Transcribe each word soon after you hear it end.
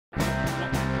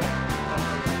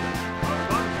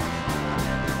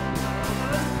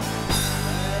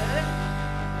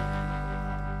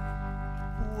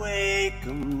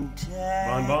from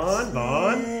Texas.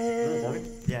 Von.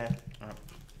 Yeah.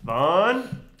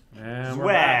 Von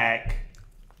Zweck.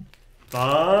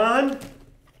 Von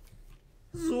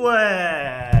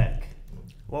Zweck.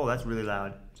 Whoa, that's really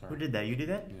loud. Sorry. Who did that? You did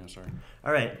that? Yeah, sorry.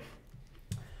 All right.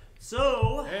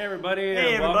 So. Hey everybody.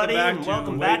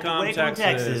 Welcome back to Wacom,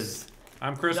 Texas.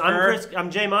 I'm Chris Kerr.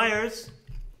 I'm Jay Meyers.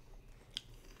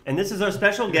 And this is our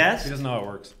special guest. He doesn't know how it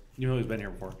works. You know he's been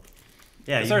here before.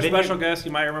 Yeah, it's our special guest.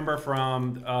 You might remember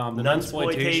from the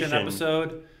Nunsploitation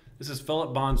episode. This is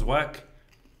Philip von Zweck.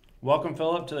 Welcome,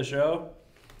 Philip, to the show.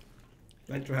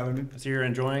 Thanks for having me. So you're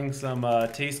enjoying some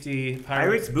tasty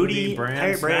Pirate's Booty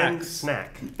brand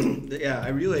snack. Yeah, I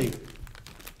really...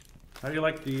 How do you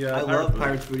like the I love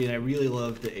Pirate's Booty, and I really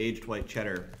love the aged white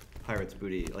cheddar Pirate's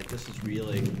Booty. Like, this is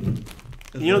really...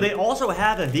 You know, they also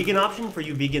have a vegan option for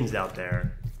you vegans out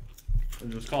there.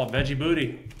 It's called Veggie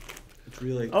Booty. It's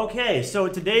really... Okay, so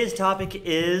today's topic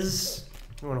is...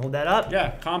 You want to hold that up?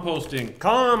 Yeah, composting.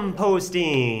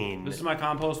 Composting. This is my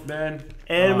compost bin.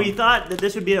 And we thought that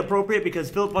this would be appropriate because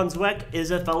Philip von Zweck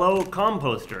is a fellow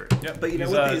composter. Yep, but you know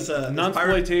he's what, these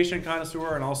Nunsploitation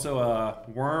connoisseur and also a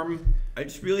worm. I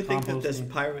just really think that this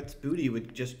Pirate's Booty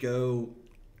would just go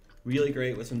really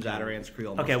great with some Zatarain's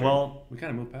Creole mustard. Okay, well... We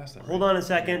kind of moved past that. Hold on a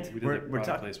second. We did the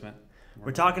product placement.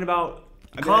 We're talking about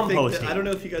I composting. I don't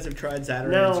know if you guys have tried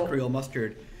Zatarain's Creole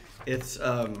mustard. It's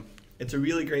a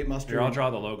really great mustard. Here, I'll draw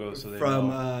the logo so they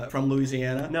from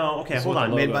Louisiana. No, okay, hold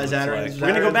on. Made by Zatarain's. We're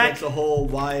gonna go back. It's a whole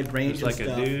wide range of stuff.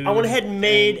 I went ahead and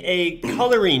made a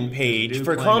coloring page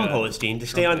for composting to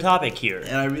stay on topic here.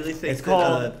 And I really think it's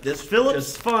called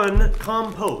Philip's Fun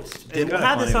Compost. And we'll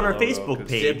have this on our Facebook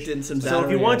page. So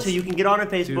if you want to, you can get on our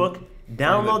Facebook.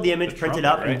 Download the image, print it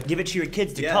up, and give it to your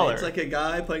kids to color. It's like a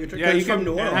guy playing a trick. Yeah, you can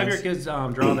have your kids draw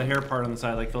the hair part on the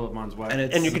side like Philip von Zweck.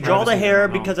 And you can draw the hair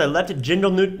because I left it gender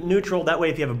neutral. That way,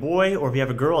 if you have a boy or if you have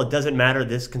a girl, it doesn't matter.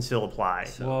 This can still apply.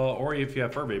 Well, or if you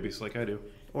have fur babies like I do.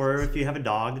 Or if you have a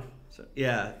dog. So,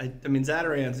 yeah, I mean,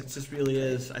 Zatarain's, it just really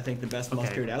is, I think, the best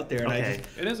mustard out there. And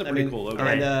it is a pretty cool logo.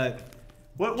 And,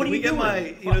 what do you get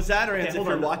my, Zatarain's, if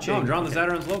you're watching. No, I'm drawing the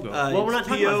Zatarain's logo. Well, we're not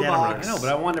talking about Zatarain's. I know, but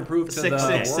I wanted to prove to the world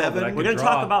that I can We're going to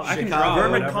talk about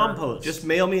vermicompost. Just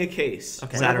mail me a case.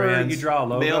 Okay. Zatarain's. You draw a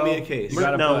logo. Mail me a case.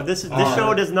 No, this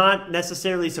show does not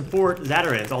necessarily support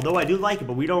Zatarain's, although I do like it,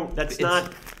 but we don't, that's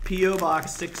not... P.O.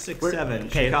 Box 667,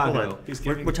 Chicago.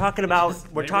 We're talking about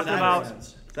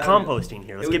composting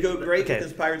here. It would go great with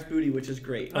this Pirate's Booty, which is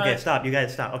great. Okay, stop. You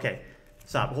guys stop. Okay,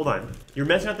 stop. Hold on. You're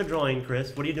messing up the drawing,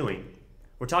 Chris. What are you doing?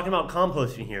 We're talking about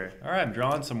composting here. All right, I'm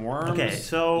drawing some worms. Okay,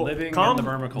 so living in the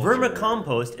vermiculture.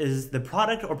 Vermicompost is the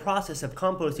product or process of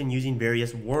composting using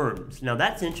various worms. Now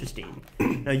that's interesting.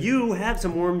 Now you have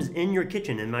some worms in your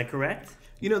kitchen, am I correct?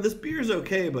 You know, this beer is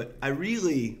okay, but I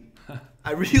really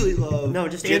love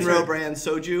Jinro brand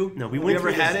soju. No, we went. Have you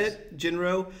ever had it,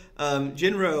 Jinro?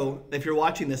 Jinro, if you're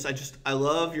watching this, I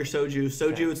love your soju.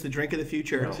 Soju, it's the drink of the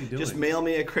future. Just mail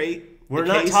me a crate. We're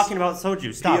not talking about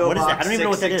soju. Stop. What is that? I don't even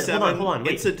know what that is. Hold on.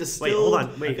 Wait. It's a distilled. Wait, hold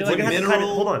on. Wait. It's like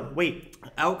mineral. Hold on. Wait.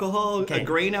 Alcohol, a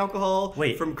grain alcohol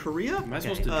from Korea. Am I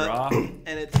supposed to draw? And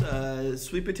it's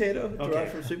sweet potato,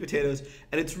 derived from sweet potatoes,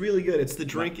 and it's really good. It's the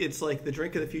drink. It's like the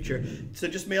drink of the future. So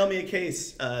just mail me a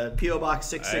case, P.O. Box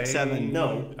 667.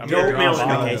 No, don't mail him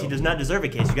a case. He does not deserve a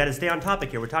case. You got to stay on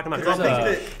topic here. We're talking about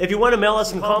composting. If you want to mail us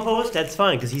some compost, that's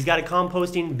fine because he's got a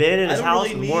composting bin in his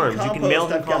house with worms. You can mail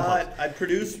him compost. I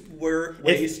produce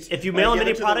waste. If you mail him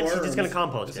any products, he's just going to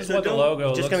compost it. This is what the logo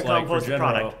looks like. Just going to compost the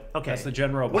product. Okay. That's the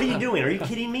general. What are you doing? Are you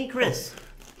kidding me, Chris?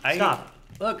 Stop.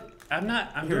 Look, I'm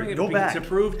doing it to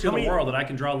prove to the world that I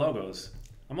can draw logos.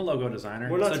 I'm a logo designer.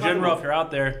 So, General, if you're out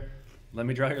there, let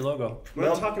me draw your logo. We're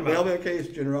not talking about. Mail me a case,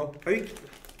 General.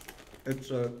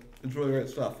 It's really great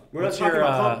stuff. We're not talking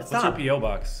about. What's your P.O.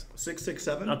 Box?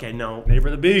 667. Okay, no. Neighbor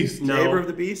of the Beast. No. Neighbor of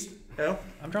the Beast. Yeah.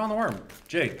 I'm drawing the worm.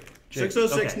 Jake.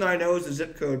 60690 is the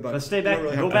zip code, but let's stay back.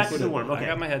 Go back to the worm. Okay. I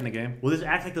got my head in the game. Well, just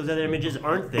act like those other images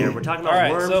aren't there. We're talking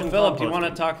about worms. So Philip, do you want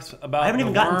to talk about the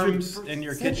worms in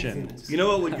your kitchen? You know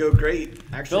what would go great?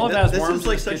 Actually, this is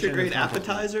like such a great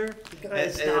appetizer,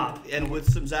 and with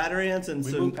some Zatarain's and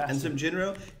some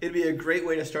Jinro, it'd be a great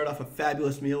way to start off a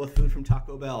fabulous meal with food from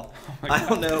Taco Bell. I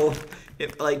don't know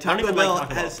if Taco Bell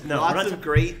has lots of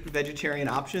great vegetarian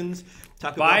options.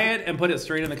 Buy it and put it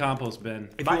straight in the compost bin.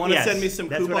 If you want to send me some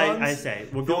coupons, that's what I say.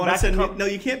 We're going back to no,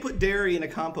 you can't put dairy in a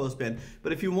compost bin.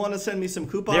 But if you want to send me some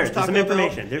coupons, there's some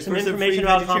information. There's some information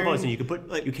about composting. You can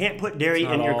put you can't put dairy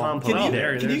in your compost.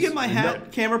 Can you get my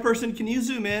hat, camera person? Can you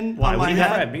zoom in? Why? On my We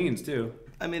have hat? beans too.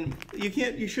 I mean,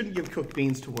 you shouldn't give cooked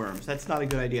beans to worms. That's not a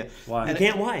good idea. Why? You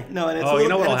can't. Why? No, and it's you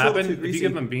know what'll happen if you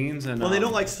give them beans and. Well, they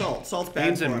don't like salt. Salt's bad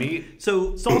beans for them. and meat.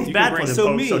 So salt's bad for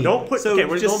them. So don't put. So okay,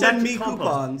 we're just going send back me to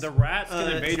coupons. The rats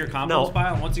can invade your compost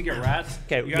pile, and once you get rats,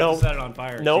 you have to set it on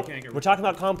fire. No, we're talking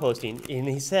about composting, and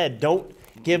he said don't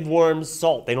give worms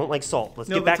salt. They don't like salt. Let's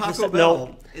get back to Taco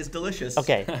Bell is delicious.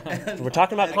 Okay, we're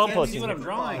talking about composting. I can't see what I'm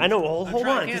drawing. I know. Well, hold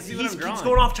on. He keeps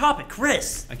going off topic,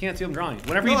 Chris. I can't see what I'm drawing.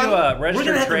 Whenever you do a registered we're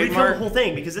gonna have to trademark, refill the whole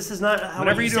thing because this is not how.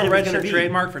 Whenever you do a registered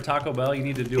trademark for Taco Bell, you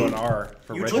need to do an R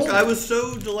for registered. I was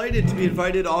so delighted to be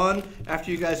invited on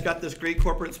after you guys got this great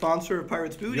corporate sponsor of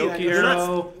Pirates Booty.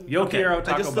 Yokiro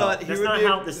Taco I just Bell.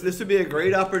 thought this would be a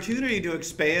great opportunity to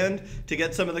expand, to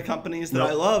get some of the companies that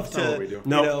I love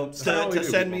to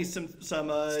send me some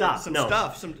stuff.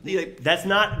 That's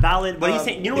not valid. What are you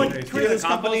saying? You know what?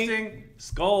 Composting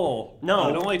skull. No,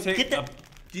 it only takes a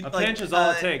pinch is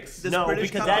all it takes. No,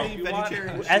 because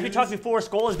as we talked before,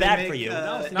 skull is bad for you. Get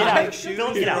out.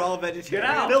 Get out. Get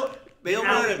out. Bill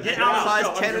get out. Size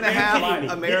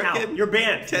 10.5 American. You're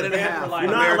banned. 10.5.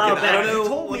 You're not allowed back. I don't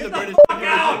know what the British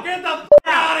out. Get the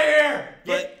out of here.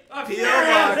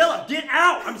 Philip, get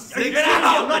out.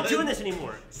 I'm not doing this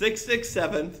anymore.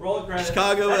 667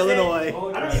 Chicago, Illinois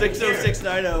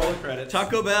 60690.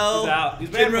 Taco Bell,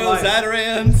 Jinro,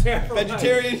 Zatarans,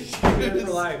 vegetarian.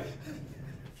 For life.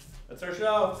 That's our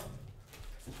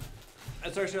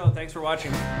show. Thanks for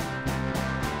watching.